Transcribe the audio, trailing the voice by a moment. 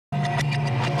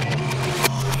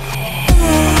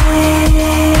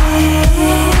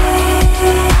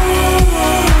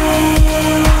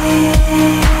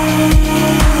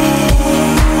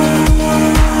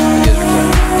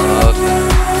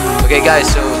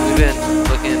guys, so we've been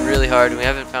looking really hard and we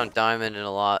haven't found diamond in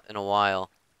a while.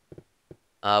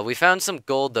 We found some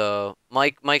gold though.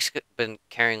 Mike's been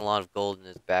carrying a lot of gold in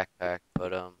his backpack,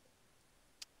 but oh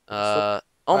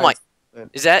my,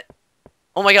 is that?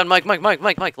 Oh my God, Mike, look,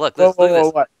 Whoa, look whoa, at whoa,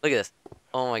 this, what? look at this.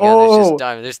 Oh my God, there's just Oh,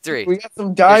 diamond. There's three. we got some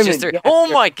There's diamonds. just three. Yes, Oh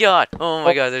yes. my God, oh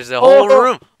my Oh, God, there's a whole oh,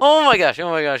 room. Oh my gosh, oh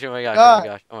my gosh, oh my gosh, oh my God.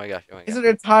 gosh, oh my gosh, oh my It's gosh. an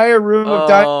entire room of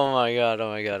diamonds. Oh my God, oh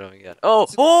my God, oh my God.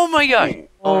 Oh my gosh.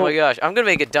 Oh my Oh, gosh. I'm gonna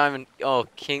make a diamond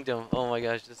kingdom. Oh my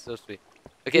gosh, this is so sweet.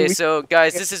 dude, Okay, so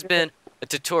guys, this has been a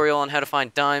tutorial on how to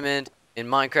find diamond in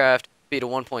Minecraft beta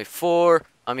 1.4.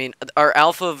 I mean, our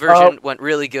alpha version went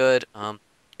really good. It's we're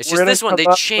just gonna this one come they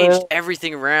up changed with.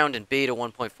 everything around in beta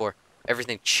 1.4.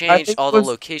 Everything I changed, think all it the was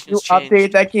new locations update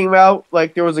changed. that came out.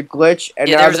 Like there was a glitch, and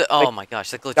Yeah, now there was there's a, oh like my gosh,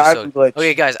 that glitch is so. diamond glitch.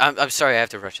 Okay, guys, I'm sorry I have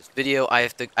to rush this video. I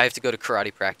have to go to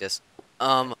karate practice.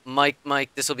 Mike,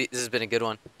 this has been a good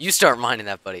one. You start mining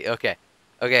that, buddy. Okay,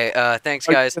 thanks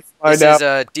guys. Let's This find is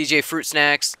out. DJ Fruit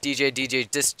Snacks, DJ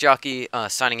Disc Jockey,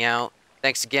 signing out.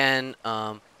 Thanks again.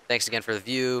 Thanks again for the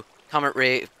view. Comment,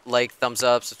 rate, like, thumbs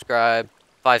up, subscribe,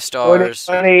 5 Donate stars.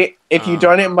 money. If you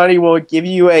donate money, we'll give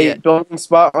you a Yeah. building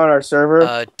spot on our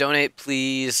server. Donate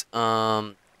please.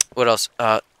 What else?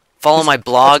 Follow my That's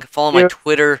blog. Follow my you.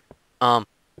 Twitter. Follow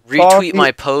Retweet me my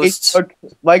on posts. Facebook,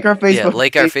 like our Yeah, Facebook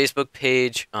like our page, Facebook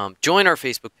page. Join our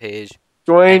Facebook page, and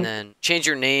join. then change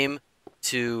your name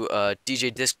to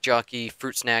DJ Disc Jockey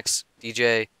Fruit Snacks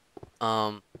DJ.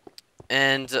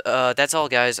 And that's all,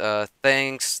 guys.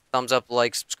 Thanks. Thumbs up,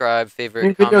 like, subscribe, New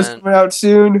favorite, videos comment. coming out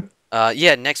soon.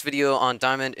 Yeah, next video on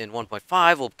Diamond in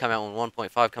 1.5 will come out when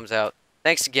 1.5 comes out.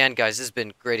 Thanks again, guys. This has been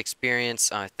a great experience.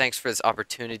 Thanks for this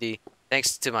opportunity.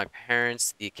 Thanks to my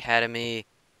parents, the academy.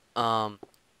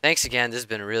 Thanks again. This has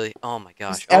been a really. Oh my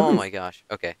gosh. Oh my gosh.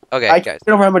 Okay, I guys.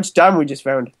 don't know how much diamond we just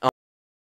found.